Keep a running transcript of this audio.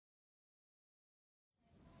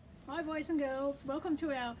Hi boys and girls, welcome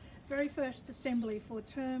to our very first assembly for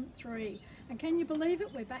term 3. And can you believe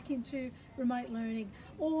it, we're back into remote learning.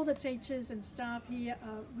 All the teachers and staff here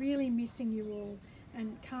are really missing you all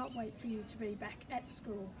and can't wait for you to be back at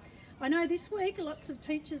school. I know this week lots of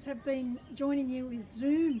teachers have been joining you with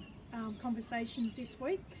Zoom conversations this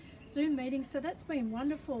week, Zoom meetings, so that's been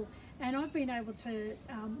wonderful. And I've been able to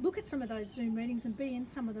look at some of those Zoom meetings and be in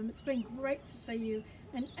some of them. It's been great to see you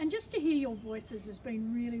and just to hear your voices has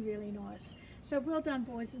been really, really nice. So well done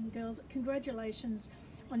boys and girls, congratulations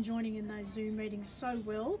on joining in those Zoom meetings so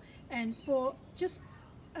well and for just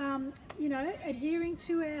adhering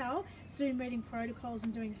to our Zoom meeting protocols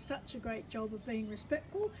and doing such a great job of being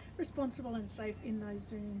respectful, responsible and safe in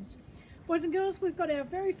those Zooms. Boys and girls, we've got our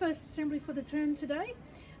very first assembly for the term today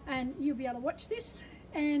and you'll be able to watch this.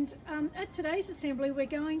 And at today's assembly we're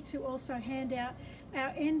going to also hand out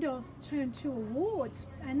our end of term 2 awards,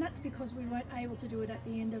 and that's because we weren't able to do it at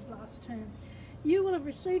the end of last term. You will have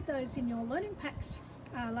received those in your learning packs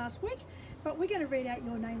last week, but we're going to read out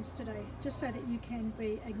your names today just so that you can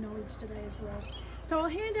be acknowledged today as well. So I'll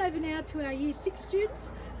hand over now to our Year 6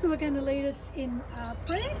 students who are going to lead us in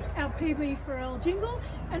prayer, our PB4L jingle,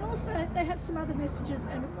 and also they have some other messages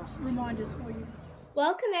and reminders for you.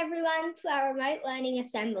 Welcome everyone to our remote learning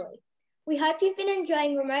assembly. We hope you've been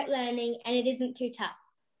enjoying remote learning and it isn't too tough.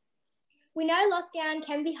 We know lockdown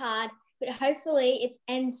can be hard, but hopefully it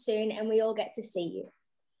ends soon and we all get to see you.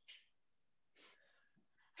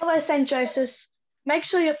 Hello St. Joseph's. Make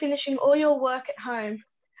sure you're finishing all your work at home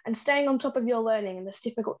and staying on top of your learning in this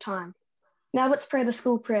difficult time. Now let's pray the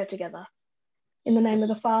school prayer together. In the name of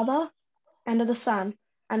the Father, and of the Son,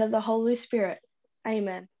 and of the Holy Spirit.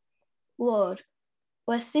 Amen. Lord,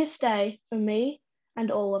 bless this day for me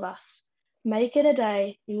and all of us. Make it a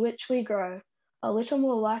day in which we grow a little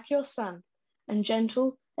more like your Son and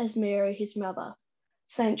gentle as Mary, his mother.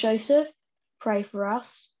 Saint Joseph, pray for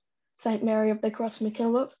us. Saint Mary of the Cross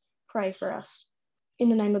MacKillop, pray for us. In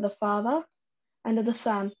the name of the Father, and of the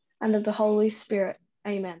Son, and of the Holy Spirit.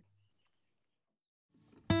 Amen.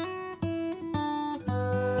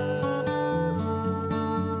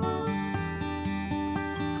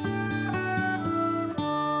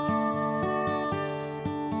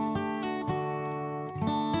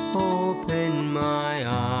 Open my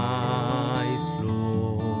eyes,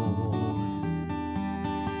 Lord.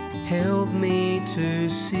 Help me to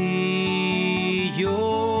see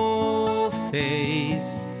your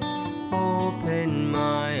face. Open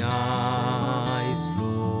my eyes,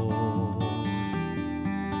 Lord.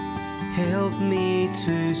 Help me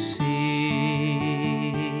to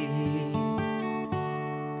see.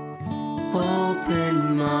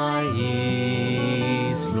 Open my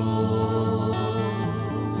ears, Lord.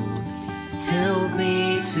 Help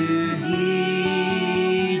me to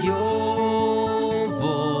hear your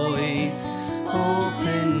voice.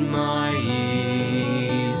 Open my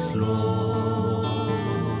ears, Lord.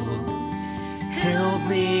 Help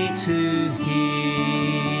me to hear.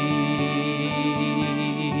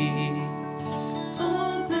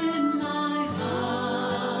 Open my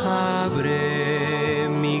heart. Abre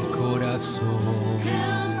mi corazón.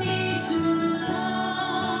 Help me to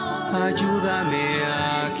love. Ayúdame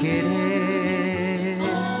a querer.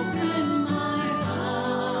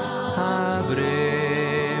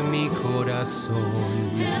 Abre mi corazón.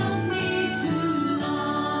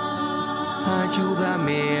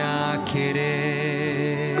 Ayúdame a querer.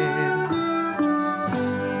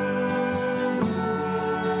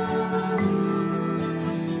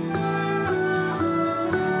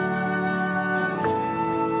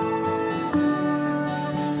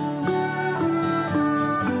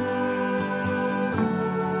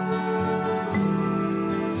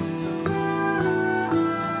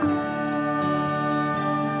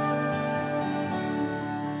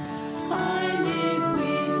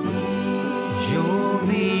 Yo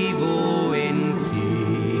vivo en ti,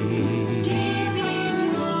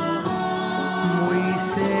 muy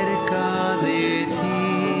cerca de ti.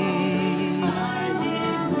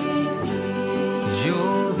 Yo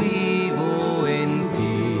vivo en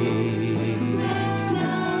ti,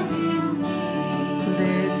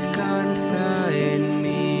 descansa en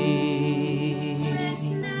mí,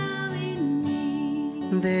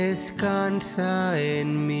 descansa en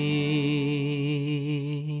mí.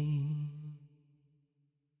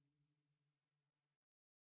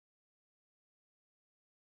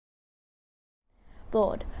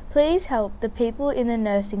 Lord, please help the people in the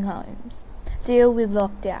nursing homes deal with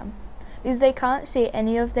lockdown, because they can't see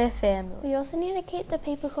any of their family. We also need to keep the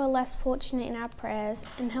people who are less fortunate in our prayers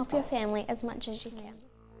and help your family as much as you can.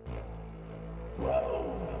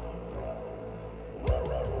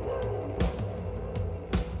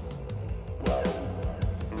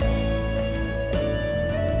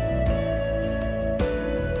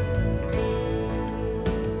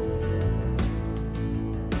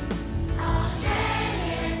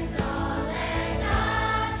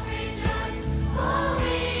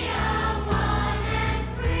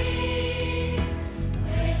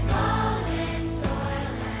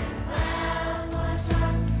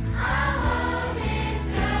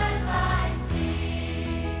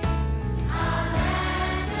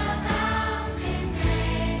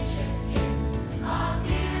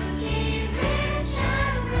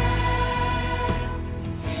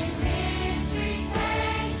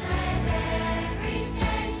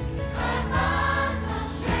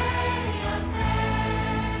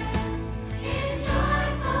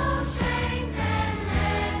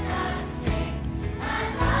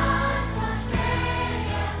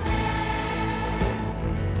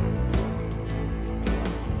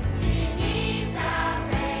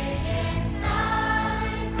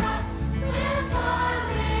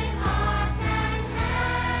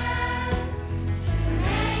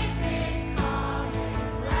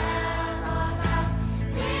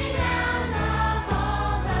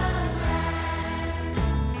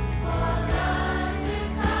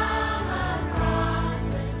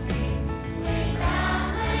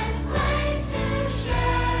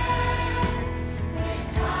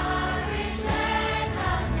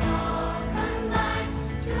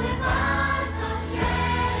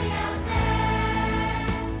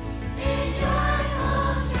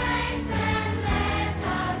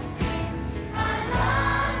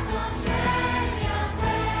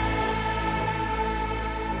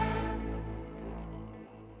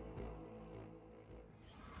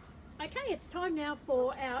 Okay, it's time now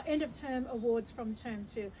for our end of term awards from term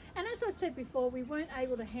 2. And as I said before, we weren't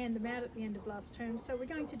able to hand them out at the end of last term, so we're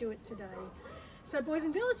going to do it today. So boys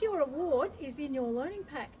and girls, your award is in your learning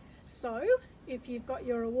pack. So if you've got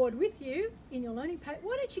your award with you in your learning pack,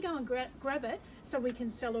 why don't you go and grab it so we can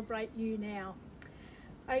celebrate you now.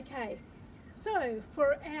 Okay, so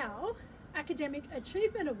for our Academic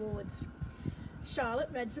Achievement Awards,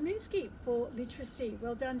 Charlotte Radzaminski for literacy.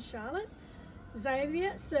 Well done, Charlotte.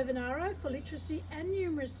 Xavier Cervenaro for literacy and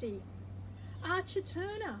numeracy. Archer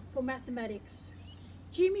Turner for mathematics.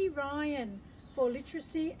 Jimmy Ryan for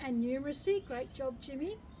literacy and numeracy. Great job,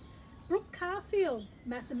 Jimmy. Brooke Carfield,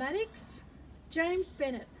 mathematics. James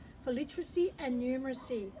Bennett for literacy and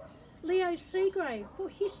numeracy. Leo Seagrave for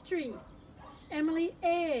history. Emily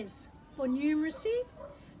Ayres for numeracy.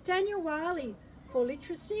 Daniel Wiley for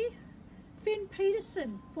literacy. Finn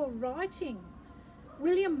Peterson for writing.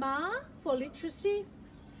 William Marr for literacy.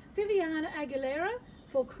 Viviana Aguilera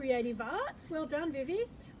for creative arts. Well done, Vivi.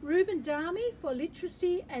 Ruben Dami for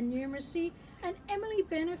literacy and numeracy. And Emily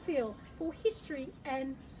Benefiel for history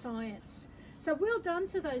and science. So well done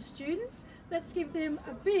to those students. Let's give them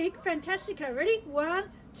a big fantastico. Ready? 1,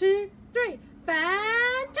 2, 3.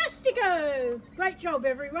 Fantastico! Great job,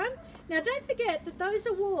 everyone. Now don't forget that those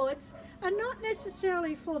awards are not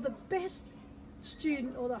necessarily for the best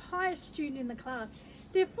student or the highest student in the class.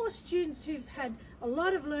 They're for students who've had a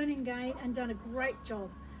lot of learning gain and done a great job.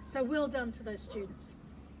 So well done to those students.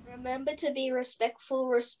 Remember to be respectful,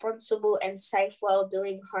 responsible and safe while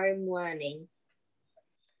doing home learning.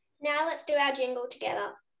 Now let's do our jingle together.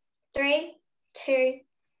 3, 2,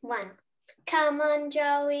 1. Come on,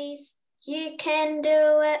 Joeys, you can do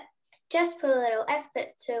it. Just put a little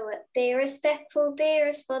effort to it. Be respectful, be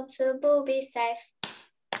responsible, be safe.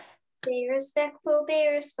 Be respectful, be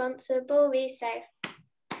responsible, be safe.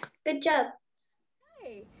 Good job.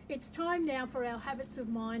 Hey, it's time now for our Habits of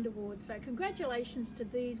Mind Awards. So congratulations to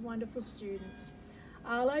these wonderful students.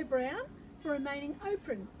 Arlo Brown for remaining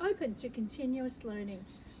open to continuous learning.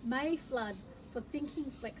 May Flood for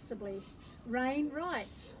thinking flexibly. Rain Wright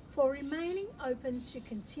for remaining open to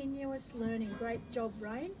continuous learning. Great job,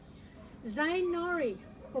 Rain. Zane Norrie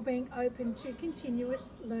for being open to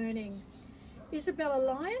continuous learning. Isabella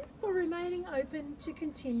Lyon for remaining open to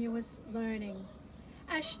continuous learning.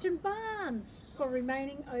 Ashton Barnes for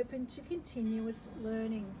remaining open to continuous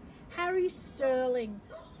learning. Harry Sterling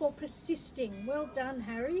for persisting. Well done,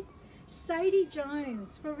 Harry. Sadie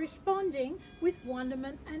Jones for responding with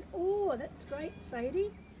wonderment and awe. That's great,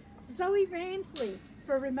 Sadie. Zoe Ransley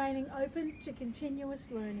for remaining open to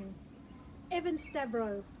continuous learning. Evan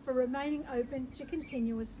Stavro for remaining open to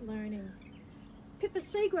continuous learning. Pippa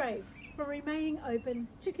Seagrave for remaining open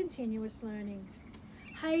to continuous learning.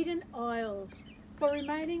 Hayden Isles for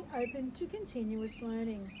remaining open to continuous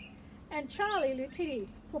learning. And Charlie Lucchetti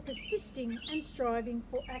for persisting and striving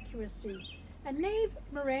for accuracy. And Neve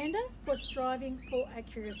Miranda for striving for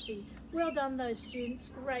accuracy. Well done, those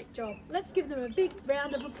students. Great job. Let's give them a big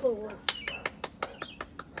round of applause.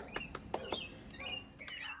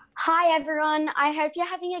 Hi everyone, I hope you're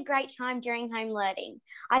having a great time during home learning.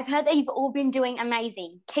 I've heard that you've all been doing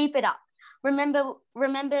amazing. Keep it up.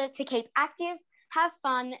 Remember to keep active, have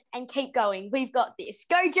fun and keep going. We've got this.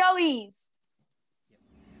 Go Joeys!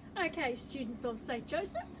 Okay, students of St.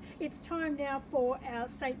 Joseph's, it's time now for our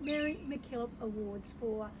St. Mary MacKillop Awards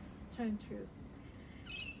for Term 2.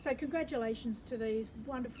 So congratulations to these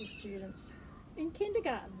wonderful students. In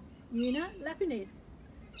kindergarten, Una Lapinid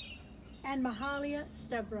and Mahalia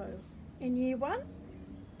Stavro. In Year 1,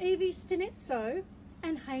 Evie Stinetso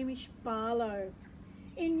and Hamish Barlow.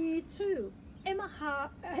 In Year 2, Emma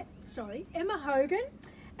Hogan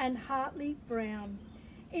and Hartley Brown.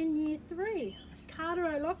 In Year 3, Carter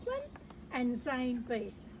O'Loughlin and Zane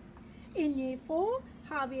Beath. In Year 4,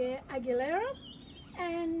 Javier Aguilera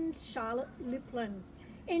and Charlotte Liplin.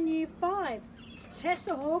 In Year 5,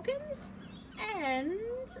 Tessa Hawkins and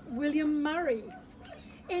William Murray.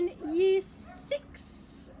 In Year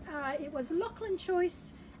 6, it was Lachlan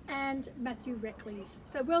Choice and Matthew Reckleys.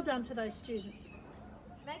 So well done to those students.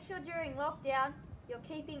 Make sure during lockdown you're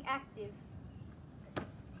keeping active.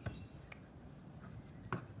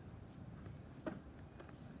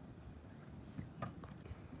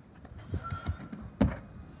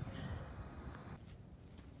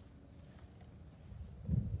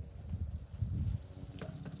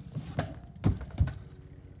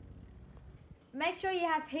 Make sure you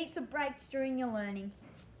have heaps of breaks during your learning.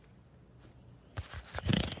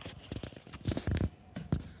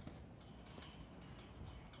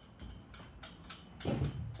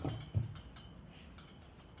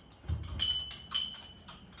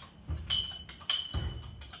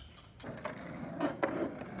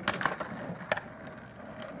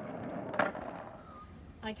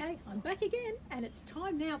 Okay, I'm back again, and it's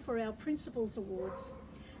time now for our Principals Awards.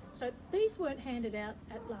 So these weren't handed out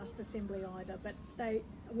at last assembly either, but they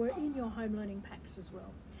were in your home learning packs as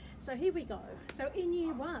well. So here we go. So in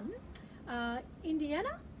year 1,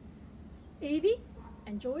 Indiana, Evie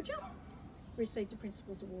and Georgia received a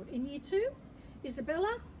Principals Award. In year 2,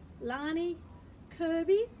 Isabella, Lani,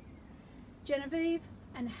 Kirby, Genevieve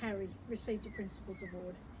and Harry received a Principals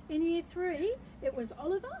Award. In year 3, it was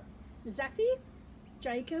Oliver, Zaffi,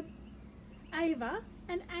 Jacob, Ava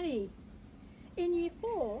and Annie. In year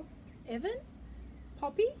 4, Evan,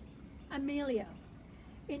 Poppy, Amelia.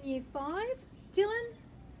 In year 5, Dylan,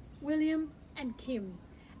 William and Kim.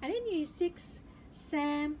 And in year 6,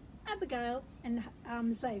 Sam, Abigail and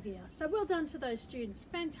Xavier. So well done to those students.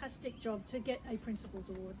 Fantastic job to get a Principals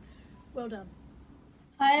Award. Well done.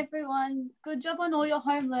 Hi everyone, good job on all your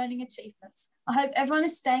home learning achievements. I hope everyone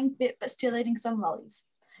is staying fit but still eating some lollies.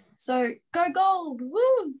 So go gold,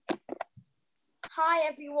 woo! Hi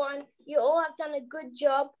everyone, you all have done a good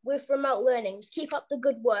job with remote learning. Keep up the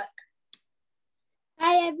good work.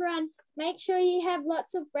 Hi everyone, make sure you have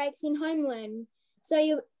lots of breaks in home learning so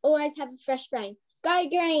you always have a fresh brain. Go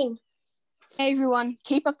green! Hey everyone,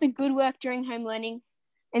 keep up the good work during home learning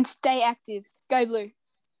and stay active. Go blue!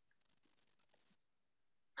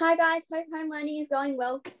 Hi guys, hope home learning is going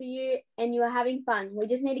well for you and you are having fun. We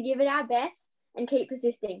just need to give it our best and keep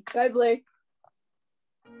persisting. Go blue!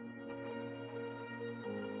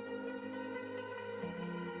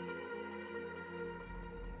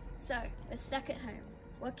 So, we're stuck at home.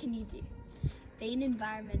 What can you do? Be an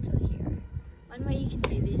environmental hero. One way you can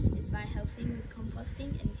do this is by helping with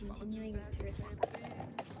composting and continuing to recycle.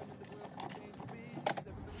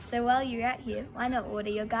 So while you're out here, why not water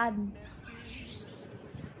your garden?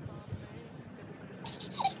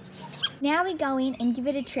 Now we go in and give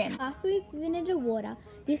it a trim. After we've given it a water,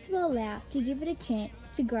 this will allow to give it a chance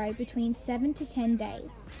to grow between 7 to 10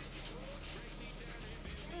 days.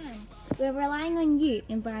 We're relying on you,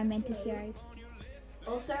 environmental heroes.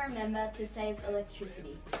 Also remember to save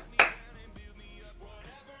electricity.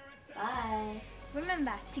 Bye.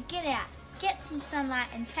 Remember to get out, get some sunlight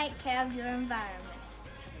and take care of your environment.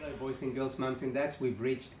 Hello boys and girls, mums and dads. We've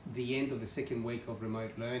reached the end of the second week of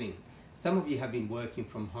remote learning. Some of you have been working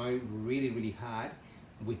from home really hard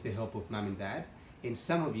with the help of mum and dad, and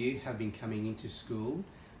some of you have been coming into school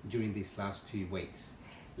during these last 2 weeks.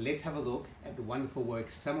 Let's have a look at the wonderful work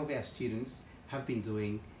some of our students have been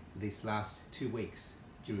doing these last 2 weeks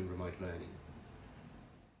during remote learning.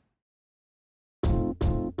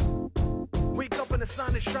 Wake up and the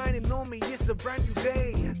sun is shining on me, it's a brand new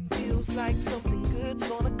day. Feels like something good's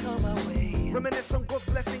gonna come my way. Reminisce on God's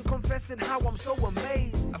blessing, confessing how I'm so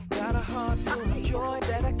amazed. I've got a heart full of joy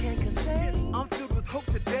that I can't contain. I'm filled with hope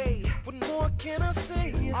today, what more can I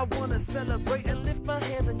say? I wanna celebrate and lift my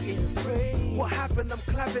hands and give praise. What happened? I'm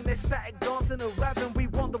clapping, ecstatic, dancing and rapping. We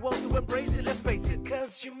want the world to embrace it, let's face it.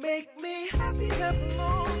 Cause you make me happy, clap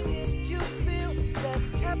along if you feel that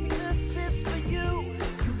happiness is for you.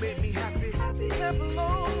 You make me happy, clap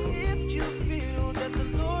along if you feel that the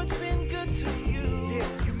Lord's been good to you.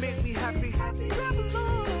 Yeah, you make me happy, clap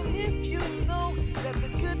along if you know that the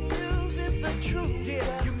good news is the truth.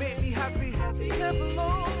 Yeah, you make me happy, clap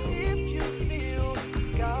along if you feel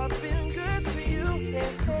God's been good to you. Yeah,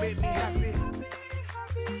 you make me happy,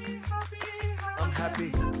 I'm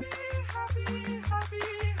happy,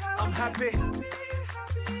 I'm happy,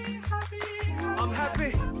 I'm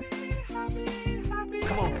happy.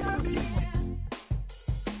 Come on.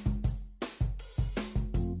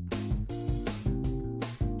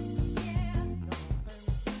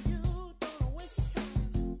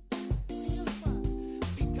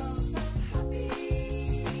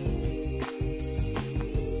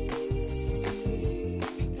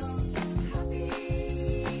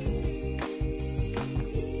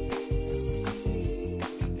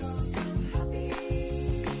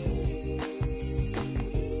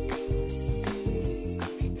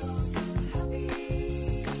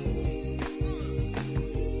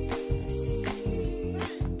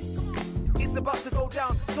 It's about to go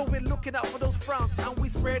down, so we're looking out for those frowns. And we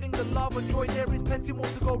spreading the love and joy, there is plenty more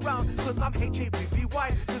to go round. Cause I'm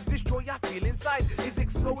H-A-P-P-Y, cause this joy I feel inside is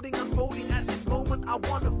exploding, unfolding at this moment. I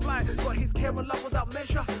wanna fly, got his care and love without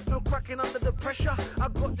measure. No cracking under the pressure. I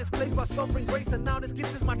got this place by sovereign grace, and now this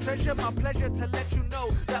gift is my treasure. My pleasure to let you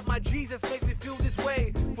know that my Jesus makes me feel this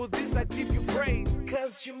way. For this I give you praise,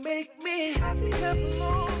 cause you make me happy. Clap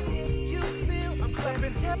along if you feel I'm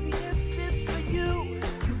clapping. Happiness is for you.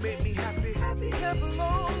 You make me happy. Clap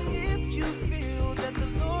along if you feel that the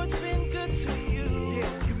Lord's been good to you.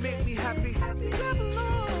 Yeah, you make me happy. Clap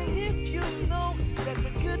along if you know that the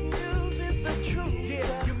good news is the truth.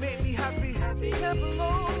 Yeah, Clap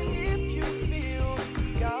along if you feel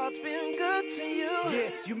God's been good to you.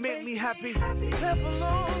 Yes, you make me happy. Clap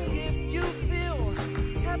along if you feel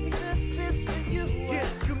happiness is for you. Yeah,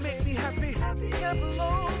 you make me happy. Clap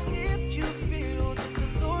along if you feel that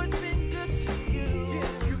the Lord's been good to you.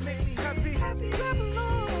 Yeah, you make me happy. Clap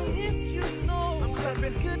along if you know I'm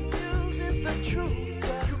clapping. Good news is the truth.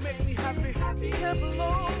 You make me happy. Clap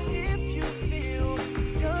along if you feel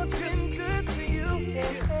God's been good to you. Yeah,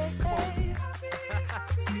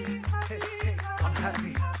 I'm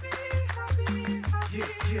happy.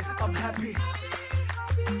 Yeah, I'm happy.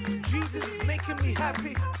 Jesus is making me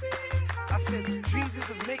happy. I said, Jesus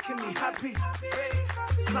is making me happy.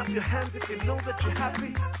 Clap your hands if you know that you're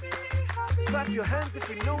happy. Clap your hands if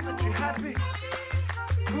you know that you're happy.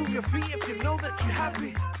 Move your feet if you know that you're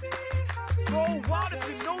happy. Go wild if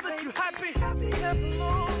you know that you're happy. Clap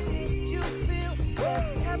along if you feel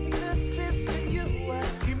happiness is for you.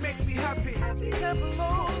 He makes me happy. Clap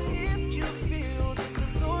along if you feel that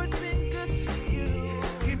the Lord's been good to you.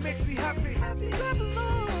 He makes me happy. Clap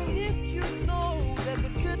along if you know that the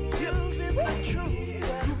good news is the truth.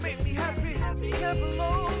 You make me happy. Clap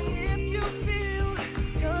along if you feel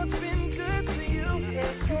God's been good to you.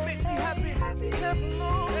 You make me happy. Clap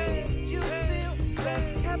along if you feel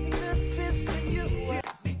happiness is for you.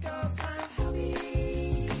 Because I'm happy.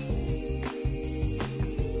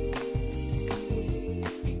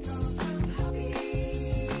 Because I'm happy.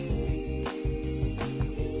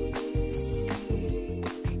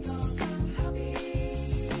 Because I'm happy.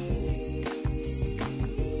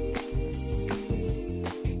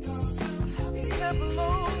 Because I'm happy. Clap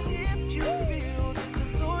along if you feel that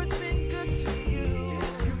the Lord's been good to you.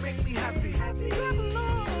 You make me happy. Clap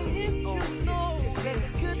along if you know that the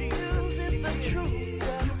good news is the truth.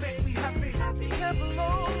 You make me happy. Clap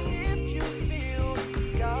along if you feel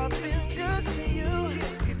God's been good to you.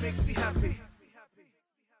 It makes me happy.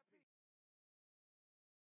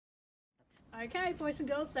 Okay, boys and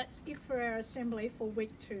girls, that's it for our assembly for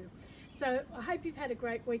week 2. So I hope you've had a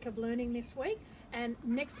great week of learning this week and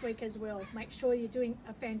next week as well. Make sure you're doing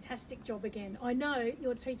a fantastic job again. I know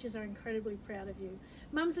your teachers are incredibly proud of you.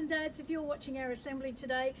 Mums and dads, if you're watching our assembly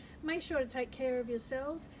today, make sure to take care of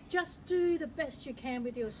yourselves. Just do the best you can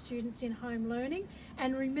with your students in home learning.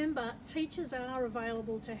 And remember, teachers are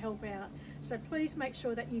available to help out. So please make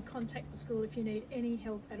sure that you contact the school if you need any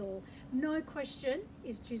help at all. No question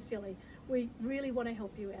is too silly. We really want to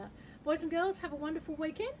help you out. Boys and girls, have a wonderful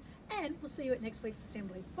weekend and we'll see you at next week's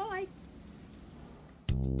assembly. Bye.